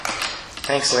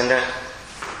Thanks, Linda.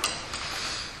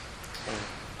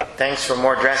 Thanks for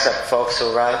more dress-up folks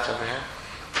who arrived over here.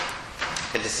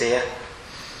 Good to see you.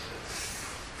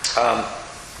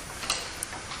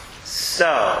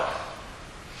 So,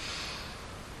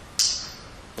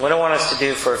 what I want us to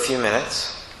do for a few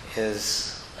minutes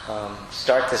is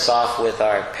start this off with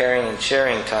our pairing and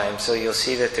sharing time. So you'll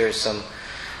see that there's some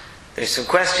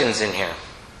questions in here.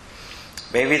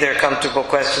 Maybe they're comfortable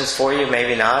questions for you,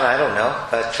 maybe not, I don't know.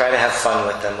 But try to have fun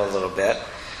with them a little bit.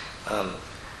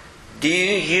 Do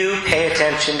you pay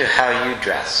attention to how you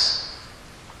dress?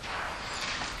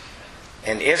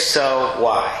 And if so,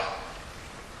 why?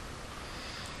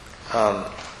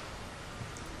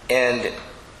 And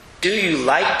do you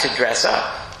like to dress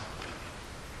up?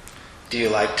 Do you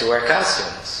like to wear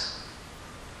costumes?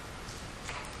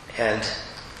 And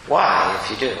why,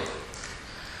 if you do?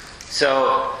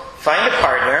 So, find a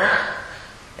partner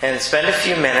and spend a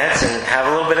few minutes and have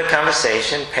a little bit of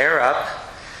conversation, pair up,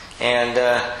 and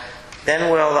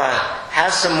then we'll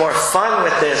have some more fun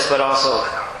with this, but also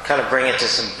kind of bring it to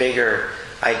some bigger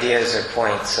ideas or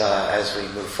points as we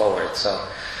move forward. So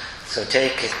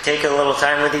take a little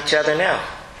time with each other now.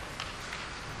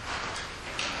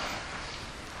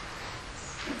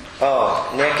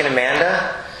 Oh, Nick and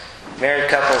Amanda? Married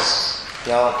couples,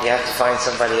 no, you have to find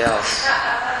somebody else.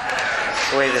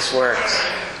 That's the way this works.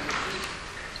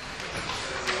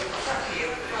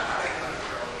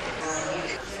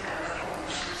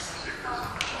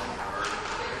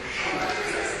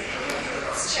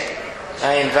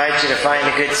 I invite you to find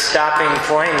a good stopping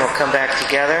point and we'll come back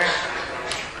together.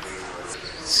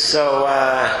 So,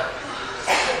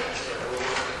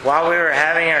 while we were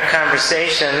having our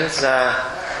conversations,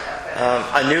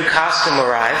 a new costume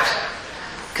arrived.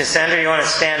 Cassandra, you want to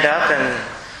stand up and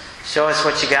show us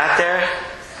what you got there?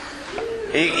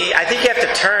 I think you have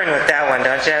to turn with that one,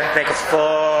 don't you? Have to make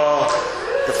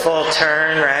the full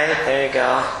turn, right? There you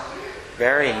go.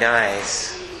 Very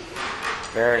nice.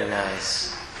 Very nice.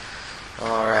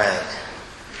 All right.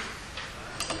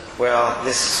 Well,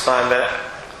 this is fun, but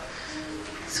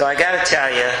so I got to tell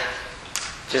you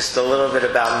just a little bit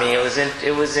about me. It was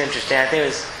interesting. I think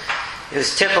it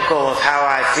was typical of how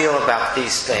I feel about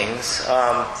these things.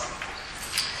 I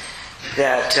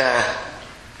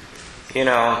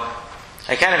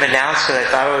kind of announced because I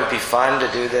thought it would be fun to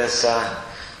do this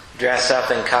dress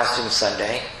up in costume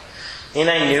Sunday. And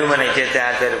I knew when I did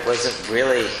that it wasn't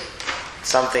really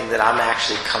something that I'm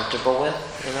actually comfortable with,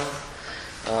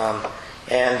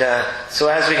 So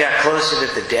as we got closer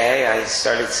to the day, I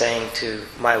started saying to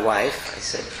my wife, I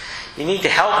said, you need to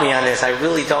help me on this. I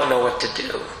really don't know what to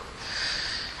do.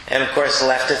 And of course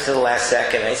left it to the last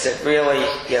second. I said,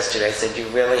 yesterday I said, you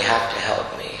really have to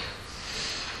help me.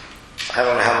 I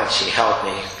don't know how much she helped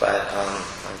me, but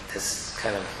this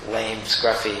kind of lame,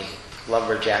 scruffy,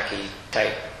 lumberjacky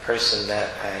type person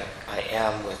that I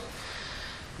am with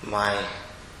my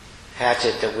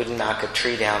hatchet that wouldn't knock a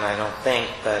tree down, I don't think.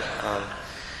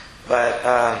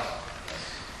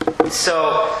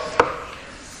 So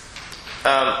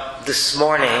this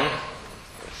morning,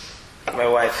 my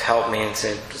wife helped me and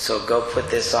said, so go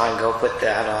put this on, go put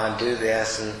that on, do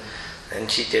this, and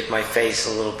she did my face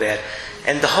a little bit.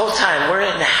 And the whole time we're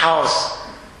in the house,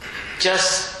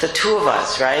 just the two of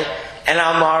us, right? And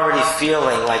I'm already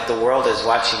feeling like the world is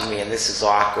watching me and this is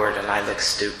awkward and I look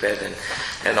stupid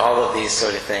and all of these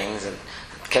sort of things. And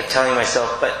I kept telling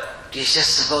myself, but you're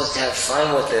just supposed to have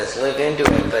fun with this, live into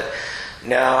it. But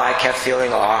no, I kept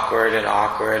feeling awkward.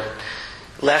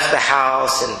 Left the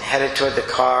house and headed toward the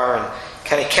car and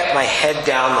kind of kept my head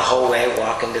down the whole way,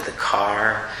 walking to the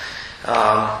car.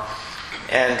 Got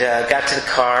to the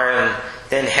car and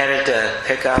then headed to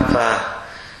pick up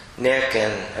Nick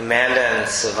and Amanda and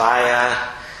Savaya,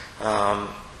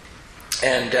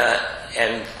 and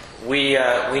we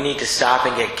need to stop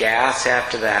and get gas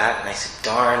after that. And I said,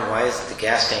 darn, why is the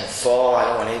gas tank full? I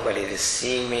don't want anybody to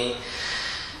see me.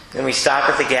 Then we stop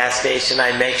at the gas station.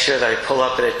 I make sure that I pull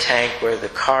up at a tank where the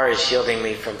car is shielding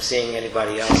me from seeing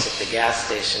anybody else at the gas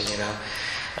station,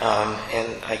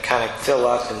 and I kind of fill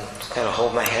up and kind of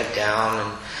hold my head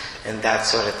down and that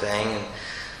sort of thing. And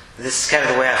this is kind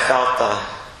of the way I felt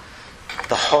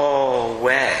the whole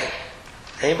way.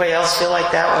 Anybody else feel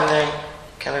like that when they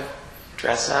kind of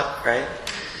dress up, right?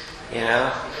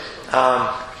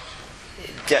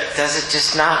 Does it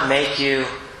just not make you...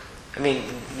 I mean,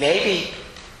 maybe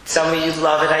some of you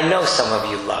love it. I know some of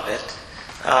you love it.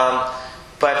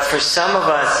 But for some of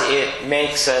us, it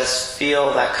makes us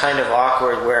feel that kind of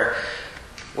awkward where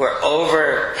we're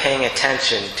over paying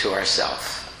attention to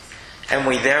ourselves. And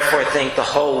we therefore think the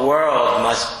whole world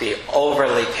must be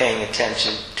overly paying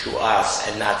attention to us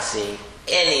and not seeing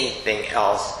anything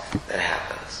else that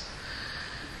happens.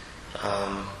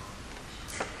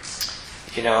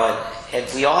 And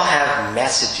we all have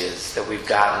messages that we've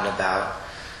gotten about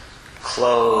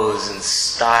clothes and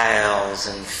styles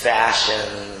and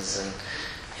fashions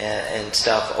and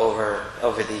stuff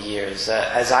over the years.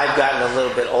 As I've gotten a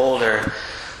little bit older,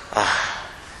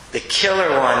 the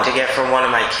killer one to get from one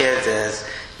of my kids is,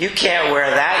 "You can't wear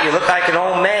that, you look like an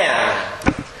old man."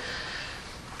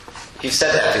 You've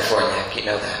said that before, Nick, you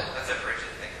know that. That's a Bridget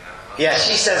thing, though. Yeah,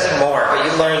 she says it more, but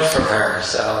you learned from her,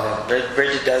 so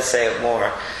Bridget does say it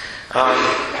more.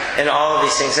 And all of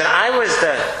these things. And I was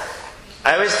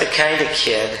the kind of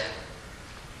kid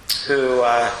who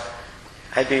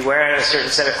I'd be wearing a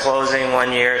certain set of clothing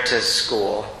one year to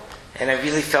school, and I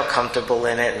really felt comfortable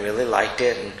in it and really liked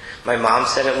it. And my mom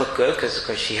said it looked good because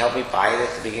she helped me buy it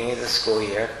at the beginning of the school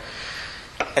year.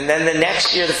 And then the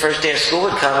next year, the first day of school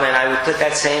would come, and I would put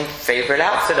that same favorite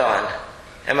outfit on.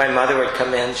 And my mother would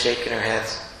come in shaking her head.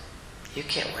 "You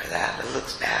can't wear that. It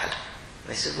looks bad."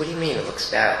 And I said, "What do you mean it looks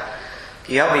bad?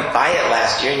 You helped me buy it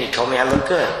last year, and you told me I look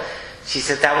good." She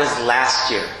said, "That was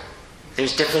last year.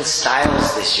 There's different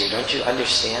styles this year. Don't you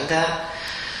understand that?"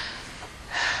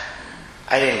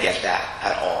 I didn't get that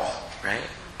at all, right?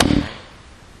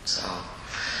 So,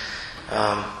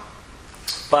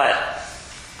 but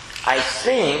I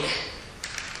think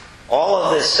all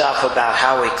of this stuff about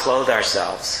how we clothe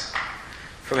ourselves,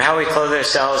 from how we clothe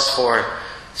ourselves for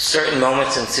certain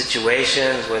moments and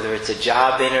situations, whether it's a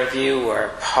job interview or a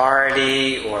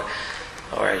party or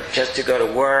just to go to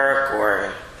work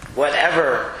or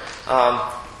whatever,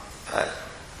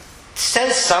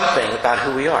 says something about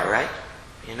who we are, right?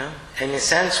 In a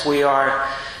sense, we are,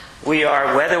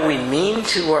 whether we mean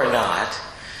to or not,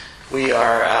 we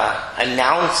are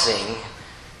announcing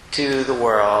to the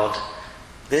world,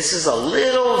 this is a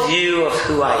little view of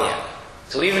who I am.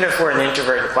 So even if we're an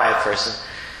introverted, quiet person,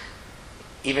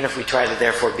 even if we try to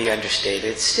therefore be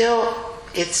understated, still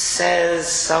it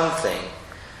says something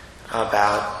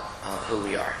about who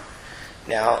we are.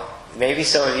 Now, maybe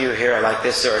some of you here are like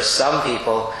this. There are some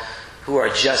people who are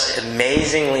just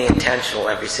amazingly intentional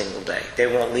every single day. They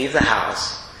won't leave the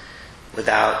house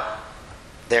without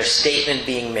their statement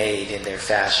being made in their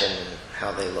fashion and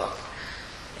how they look.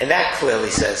 And that clearly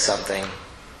says something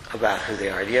about who they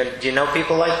are. Do you know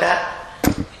people like that?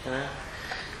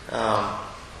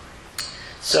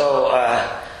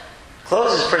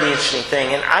 Clothes is a pretty interesting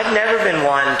thing. And I've never been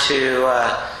one to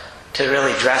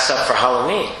really dress up for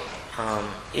Halloween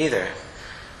either.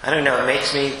 I don't know, it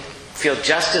makes me feel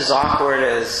just as awkward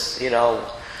as,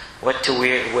 what to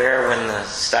wear when the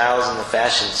styles and the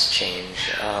fashions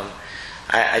change.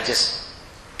 I just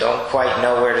don't quite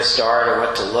know where to start or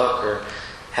what to look or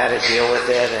how to deal with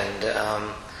it,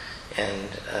 and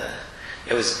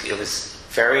it was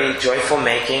very joyful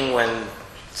making when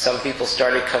some people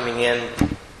started coming in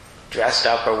dressed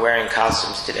up or wearing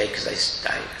costumes today, because I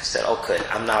said, "Oh, good,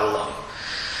 I'm not alone.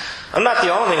 I'm not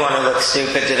the only one who looks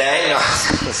stupid today." No,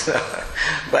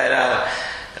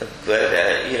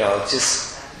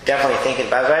 just definitely thinking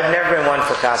about it. But I've never been one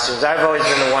for costumes. I've always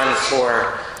been the one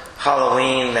for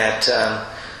Halloween that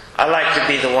I like to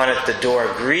be the one at the door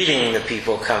greeting the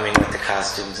people coming with the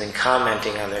costumes and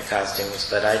commenting on their costumes,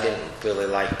 but I didn't really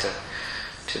like to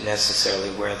necessarily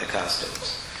wear the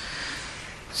costumes.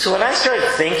 So when I started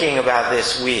thinking about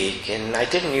this week, and I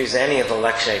didn't use any of the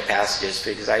lectionary passages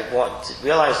because I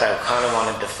realized I kind of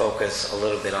wanted to focus a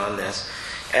little bit on this.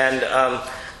 And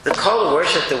the call to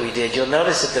worship that we did, you'll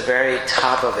notice at the very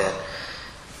top of it,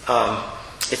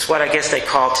 it's what I guess they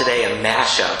call today a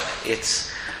mashup.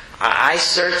 I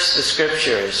searched the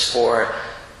scriptures for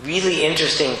really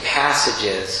interesting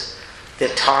passages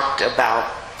that talked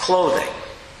about clothing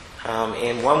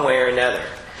in one way or another.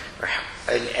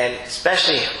 And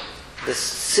especially the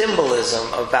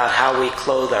symbolism about how we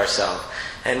clothe ourselves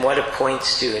and what it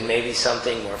points to, and maybe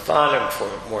something more fun or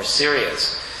more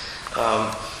serious.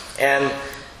 And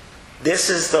this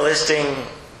is the listing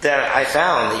that I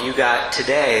found that you got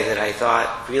today that I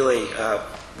thought really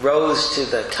rose to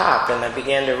the top, and I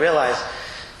began to realize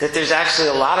that there's actually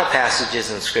a lot of passages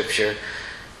in Scripture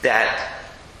that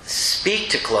speak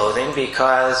to clothing,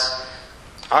 because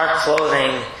our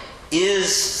clothing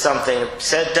is something,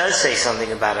 does say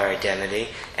something about our identity,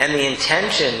 and the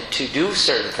intention to do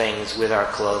certain things with our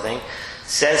clothing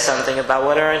says something about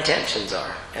what our intentions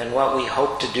are and what we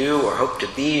hope to do or hope to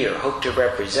be or hope to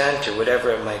represent or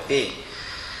whatever it might be.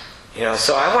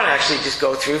 So I want to actually just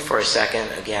go through for a second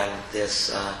again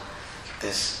these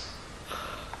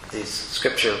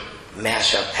scripture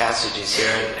mashup passages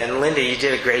here. And Linda, you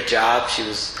did a great job. She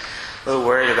was a little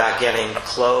worried about getting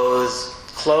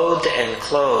clothed and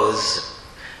clothes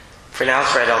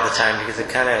pronounce right all the time because it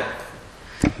kind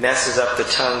of messes up the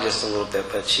tongue just a little bit,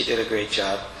 but she did a great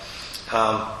job.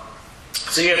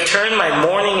 So you have turned my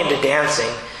mourning into dancing,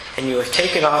 and you have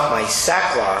taken off my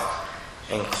sackcloth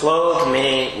and clothed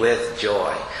me with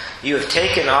joy. You have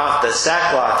taken off the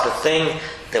sackcloth, the thing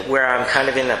that where I'm kind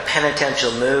of in a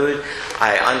penitential mood.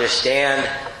 I understand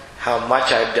how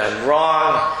much I've done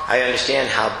wrong. I understand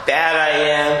how bad I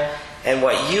am. And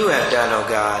what you have done, O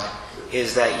God,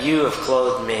 is that you have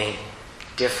clothed me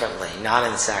differently, not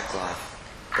in sackcloth,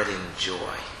 but in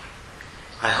joy.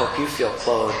 I hope you feel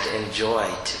clothed in joy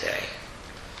today.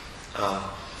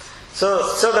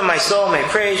 So that my soul may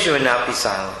praise you and not be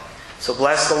silent. So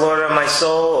bless the Lord, O my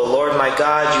soul. O Lord my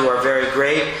God, you are very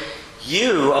great.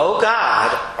 You, O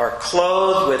God, are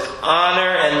clothed with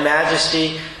honor and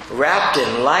majesty, wrapped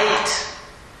in light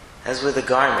as with a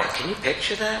garment. Can you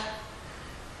picture that?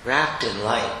 Wrapped in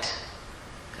light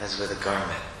as with a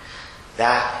garment.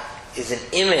 That is an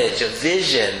image, a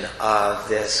vision of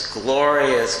this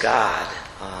glorious God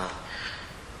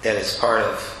that is part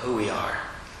of who we are.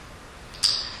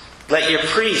 Let your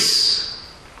priests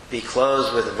be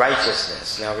clothed with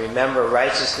righteousness. Now remember,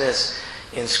 righteousness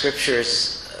in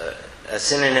Scriptures, a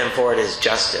synonym for it is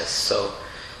justice. So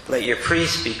let your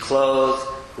priests be clothed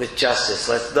with justice.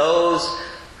 Let those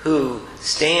who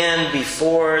stand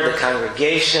before the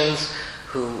congregations,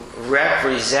 who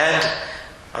represent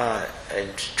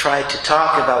and try to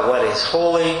talk about what is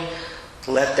holy,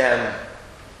 let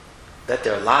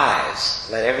their lives,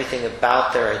 let everything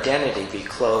about their identity be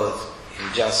clothed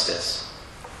in justice.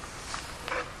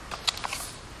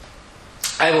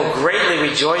 I will greatly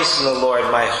rejoice in the Lord.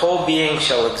 My whole being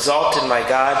shall exalt in my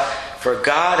God, for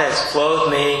God has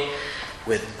clothed me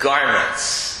with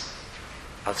garments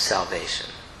of salvation.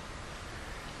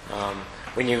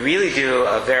 When you really do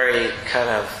a very kind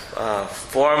of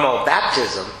formal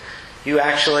baptism, you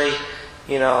actually,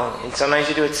 and sometimes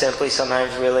you do it simply,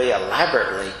 sometimes really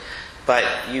elaborately, but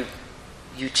you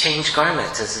change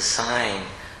garments as a sign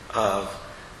of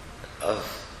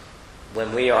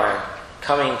when we are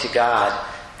coming to God,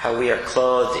 how we are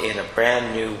clothed in a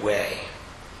brand new way.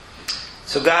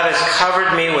 So God has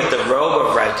covered me with the robe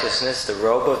of righteousness, the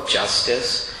robe of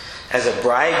justice, as a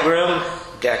bridegroom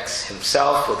decks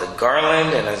himself with a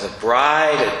garland, and as a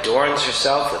bride adorns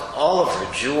herself with all of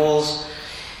her jewels.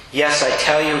 Yes, I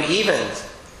tell you, even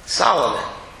Solomon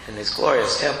in his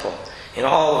glorious temple, in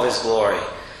all of his glory,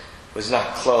 was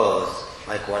not clothed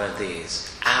like one of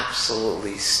these.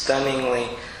 Absolutely, stunningly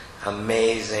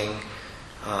amazing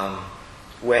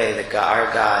way that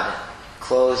our God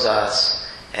clothes us,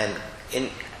 and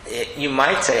you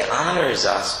might say honors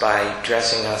us by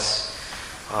dressing us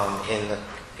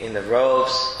in the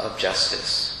robes of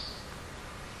justice.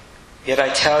 Yet I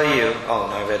tell you,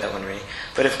 I read that one already.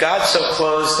 But if God so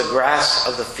clothes the grass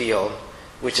of the field,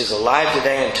 which is alive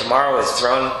today and tomorrow is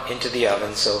thrown into the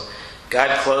oven, so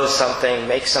God clothes something,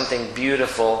 makes something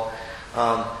beautiful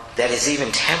that is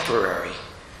even temporary.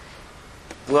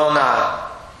 Will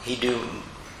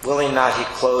he not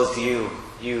clothe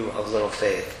you of little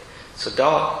faith? So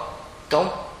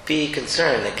don't be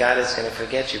concerned that God is going to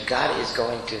forget you. God is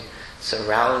going to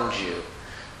surround you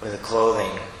with a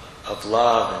clothing of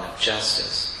love and of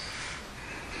justice.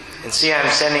 And see, I am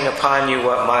sending upon you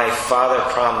what my Father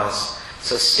promised.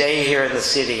 So stay here in the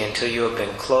city until you have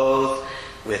been clothed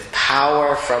with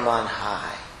power from on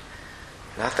high.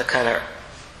 Not the kind of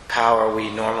power we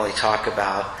normally talk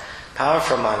about. Power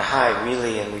from on high,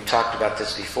 really, and we've talked about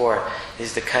this before,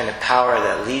 is the kind of power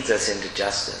that leads us into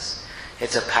justice.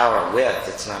 It's a power with,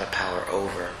 it's not a power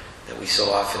over, that we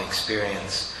so often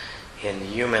experience in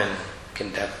human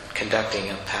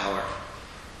conducting of power.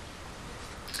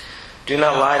 Do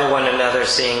not lie to one another,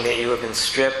 seeing that you have been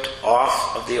stripped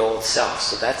off of the old self.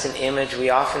 So that's an image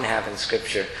we often have in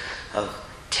Scripture of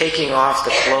taking off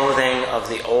the clothing of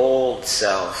the old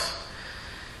self.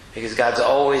 Because God's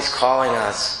always calling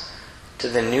us to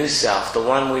the new self, the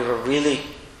one we were really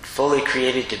fully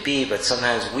created to be, but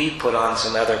sometimes we put on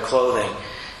some other clothing,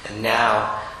 and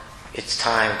now it's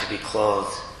time to be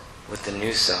clothed with the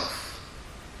new self.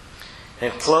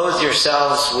 And clothe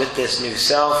yourselves with this new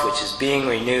self, which is being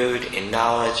renewed in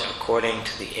knowledge according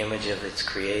to the image of its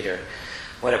Creator.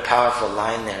 What a powerful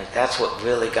line there. That's what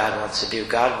really God wants to do.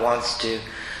 God wants to,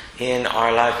 in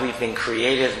our life, we've been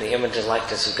created in the image and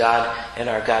likeness of God, and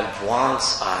our God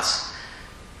wants us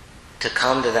to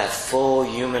come to that full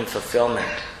human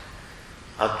fulfillment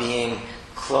of being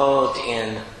clothed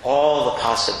in all the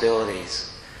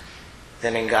possibilities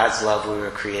that in God's love we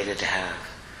were created to have.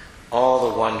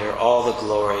 All the wonder, all the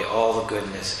glory, all the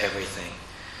goodness, everything.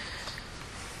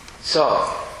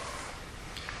 So,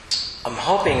 I'm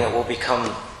hoping that we'll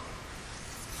become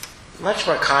much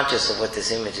more conscious of what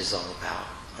this image is all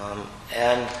about,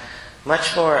 and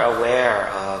much more aware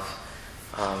of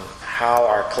how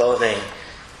our clothing,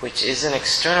 which is an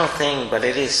external thing, but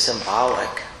it is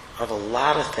symbolic of a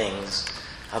lot of things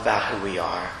about who we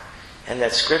are. And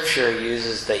that Scripture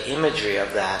uses the imagery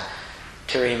of that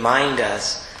to remind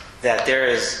us that there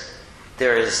is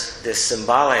this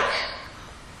symbolic,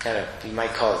 kind of, you might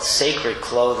call it sacred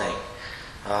clothing,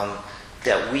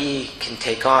 that we can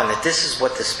take on, that this is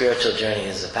what the spiritual journey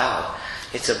is about.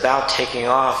 It's about taking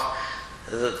off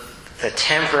the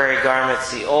temporary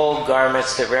garments, the old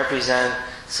garments that represent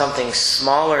something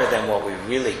smaller than what we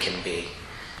really can be,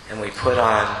 and we put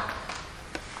on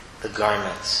the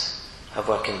garments of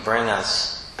what can bring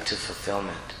us to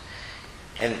fulfillment.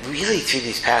 And really through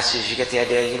these passages you get the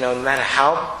idea, no matter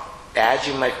how bad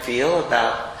you might feel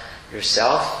about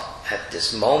yourself at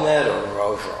this moment or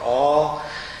overall,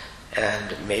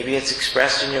 and maybe it's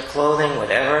expressed in your clothing,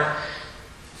 whatever,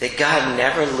 that God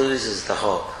never loses the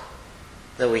hope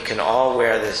that we can all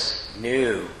wear this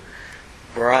new,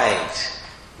 bright,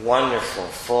 wonderful,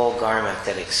 full garment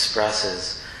that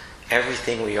expresses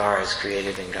everything we are as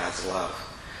created in God's love.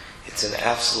 It's an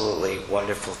absolutely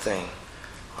wonderful thing.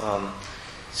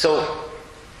 So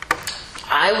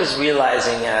I was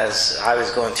realizing as I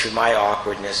was going through my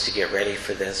awkwardness to get ready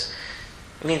for this,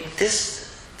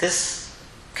 this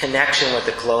connection with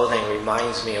the clothing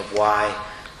reminds me of why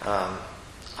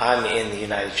I'm in the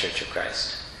United Church of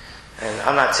Christ. And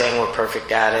I'm not saying we're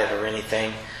perfect at it or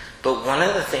anything, but one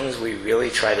of the things we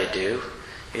really try to do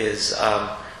is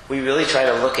we really try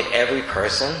to look at every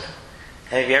person.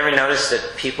 And have you ever noticed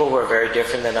that people who are very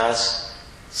different than us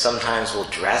sometimes will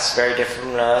dress very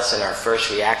different than us, and our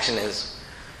first reaction is,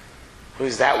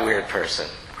 who's that weird person?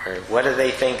 Or what do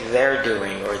they think they're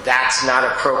doing? Or that's not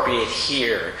appropriate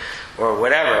here. Or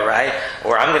whatever, right?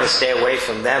 Or I'm going to stay away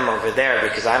from them over there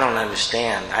because I don't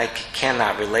understand. I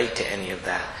cannot relate to any of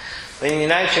that. But in the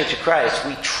United Church of Christ,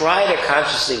 we try to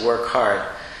consciously work hard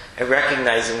at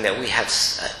recognizing that we have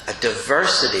a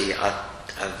diversity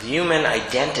of human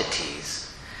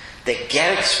identities that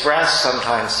get expressed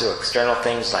sometimes through external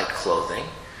things like clothing,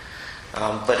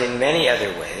 but in many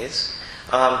other ways.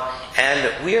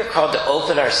 And we are called to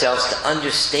open ourselves to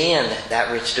understand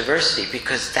that rich diversity,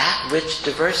 because that rich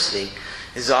diversity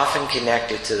is often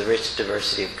connected to the rich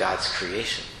diversity of God's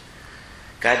creation.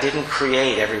 God didn't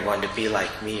create everyone to be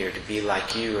like me or to be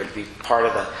like you or to be part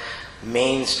of the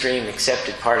mainstream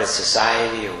accepted part of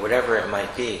society or whatever it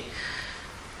might be.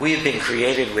 We have been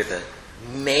created with an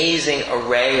amazing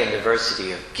array and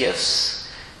diversity of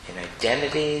gifts and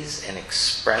identities and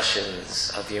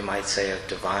expressions of, you might say, of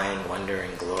divine wonder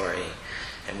and glory,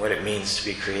 and what it means to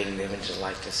be created in the image and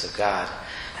likeness of God.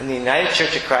 And the United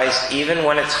Church of Christ, even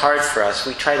when it's hard for us,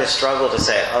 we try to struggle to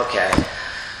say, okay,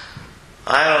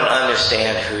 I don't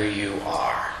understand who you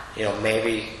are.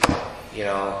 Maybe,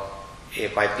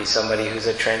 it might be somebody who's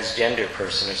a transgender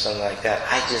person or something like that.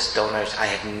 I just don't understand. I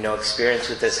have no experience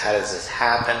with this. How does this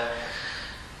happen?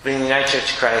 But in the United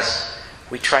Church of Christ,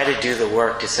 we try to do the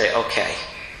work to say, okay,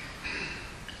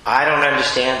 I don't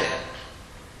understand it,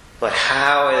 but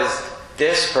how is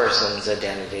this person's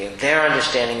identity and their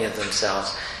understanding of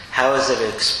themselves, how is it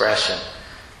an expression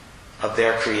of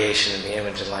their creation in the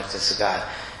image and likeness of God?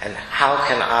 And how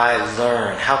can I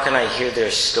learn? How can I hear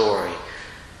their story?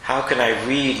 How can I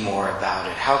read more about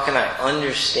it? How can I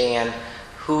understand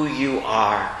who you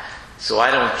are so I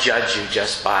don't judge you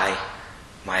just by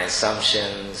my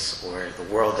assumptions or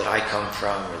the world that I come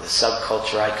from or the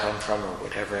subculture I come from or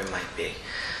whatever it might be?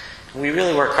 We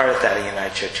really work hard at that in the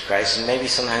United Church of Christ, and maybe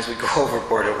sometimes we go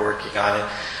overboard at working on it,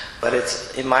 but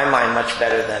it's, in my mind, much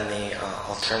better than the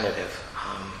alternative.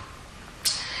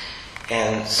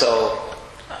 And so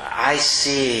I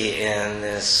see in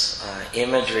this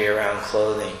imagery around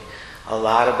clothing a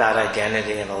lot about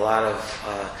identity and a lot of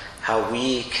how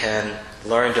we can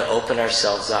learn to open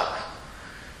ourselves up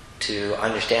to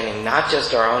understanding not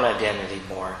just our own identity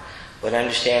more, but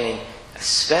understanding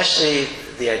especially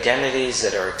the identities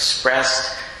that are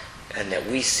expressed and that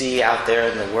we see out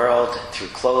there in the world through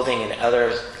clothing and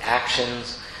other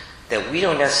actions that we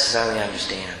don't necessarily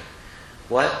understand.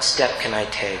 What step can I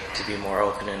take to be more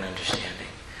open and understanding?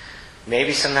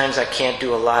 Maybe sometimes I can't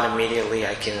do a lot immediately.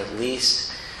 I can at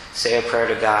least say a prayer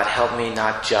to God, help me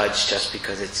not judge just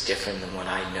because it's different than what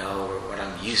I know or what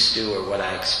I'm used to or what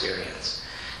I experience.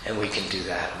 And we can do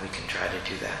that, and we can try to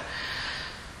do that.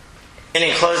 And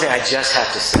in closing, I just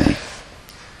have to say,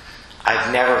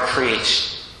 I've never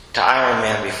preached to Iron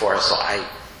Man before, so I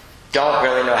don't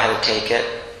really know how to take it,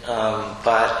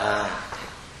 but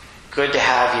good to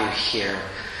have you here,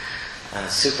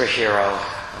 superhero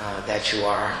that you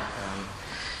are.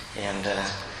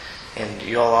 And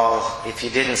you'll all, if you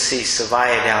didn't see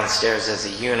Savaya downstairs as a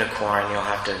unicorn, you'll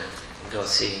have to go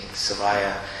see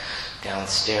Savaya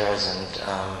downstairs. And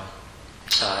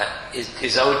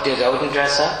did Odin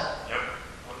dress up? Yep.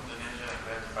 Odin's a ninja and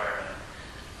Ben's a fireman.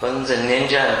 Odin's a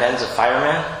ninja and Ben's a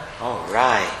fireman? All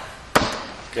right.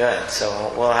 Good.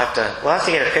 So we'll have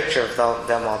to get a picture of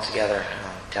them all together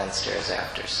downstairs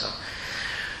after. So,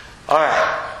 all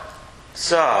right.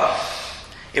 So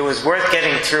it was worth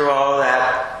getting through all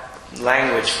that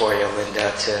language for you,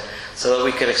 Linda, so that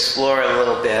we could explore a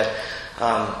little bit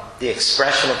the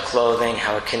expression of clothing,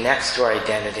 how it connects to our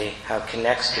identity, how it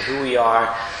connects to who we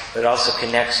are, but also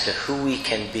connects to who we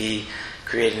can be,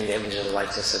 creating the image of the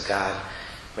likeness of God.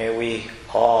 May we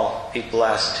all be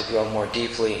blessed to grow more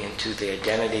deeply into the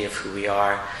identity of who we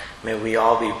are. May we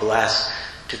all be blessed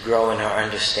to grow in our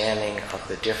understanding of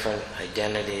the different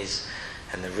identities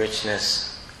and the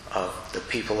richness of the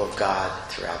people of God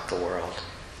throughout the world.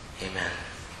 Amen.